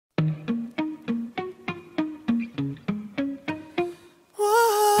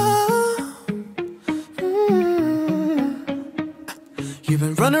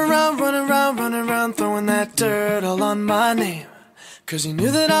been running around, running around, running around, throwing that dirt all on my name. Cause you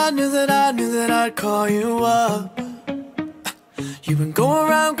knew that I'd call you up. You've been going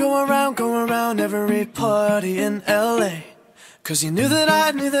around, going around, going around every party in LA. Cause you knew that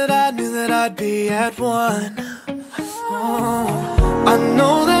I'd be at one. Oh, I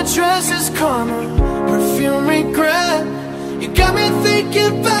know that dress is karma, perfume regret. You got me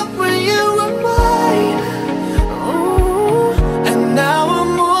thinking about when you were mine. Oh, and now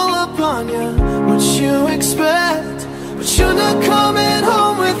I'm all up on you, what you expect. But you're not coming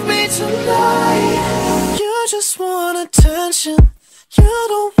home with me tonight. You just want attention, you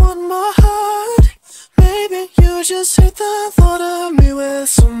don't want my heart. Maybe you just hate the thought of me with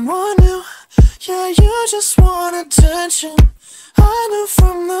someone new. Yeah, you just want attention, I knew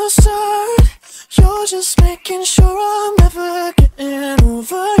from the start. You're just making sure I'm never getting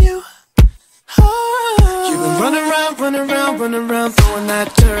over you. You've been running around, running around, running around, throwing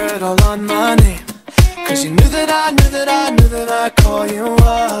that dirt all on my name. Cause you knew that I'd call you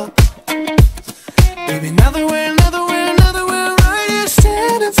up. Baby, now that we're right here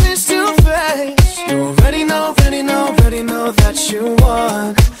standing face to face, you already know that you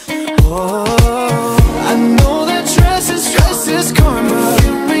won. Oh, I know that dress is karma,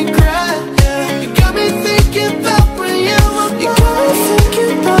 you regret. You got me thinking about when you were mine. You got me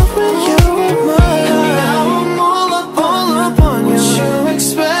thinking about when you were mine. And now I'm all up on you, what you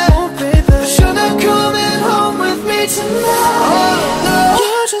expect. Oh, baby, but you're not coming home with me tonight. Oh, no.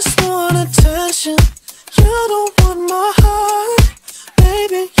 You just want attention, you don't want my heart.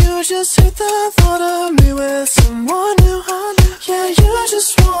 Baby, you just hate the thought of me with someone new. Yeah, you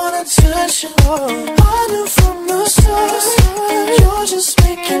just want attention, oh, I knew from the start. You're just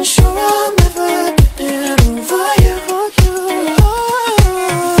making sure I'm never getting over you.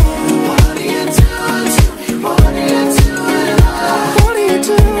 What are you doing to me? What are you doing? What are you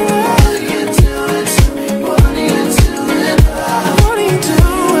doing? What are you doing to me? What are you doing? What are you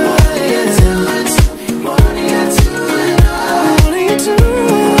doing? What are you doing to me? What are you doing?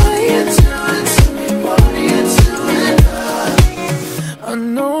 What are you doing to me? What are you doing? I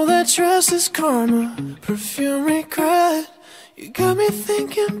know that dress is karma, perfume regret. You got me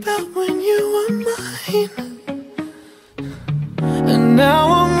thinking about when you were mine. And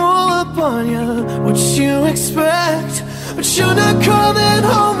now I'm all up on you, what you expect. But you're not coming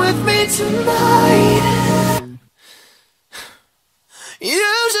home with me tonight.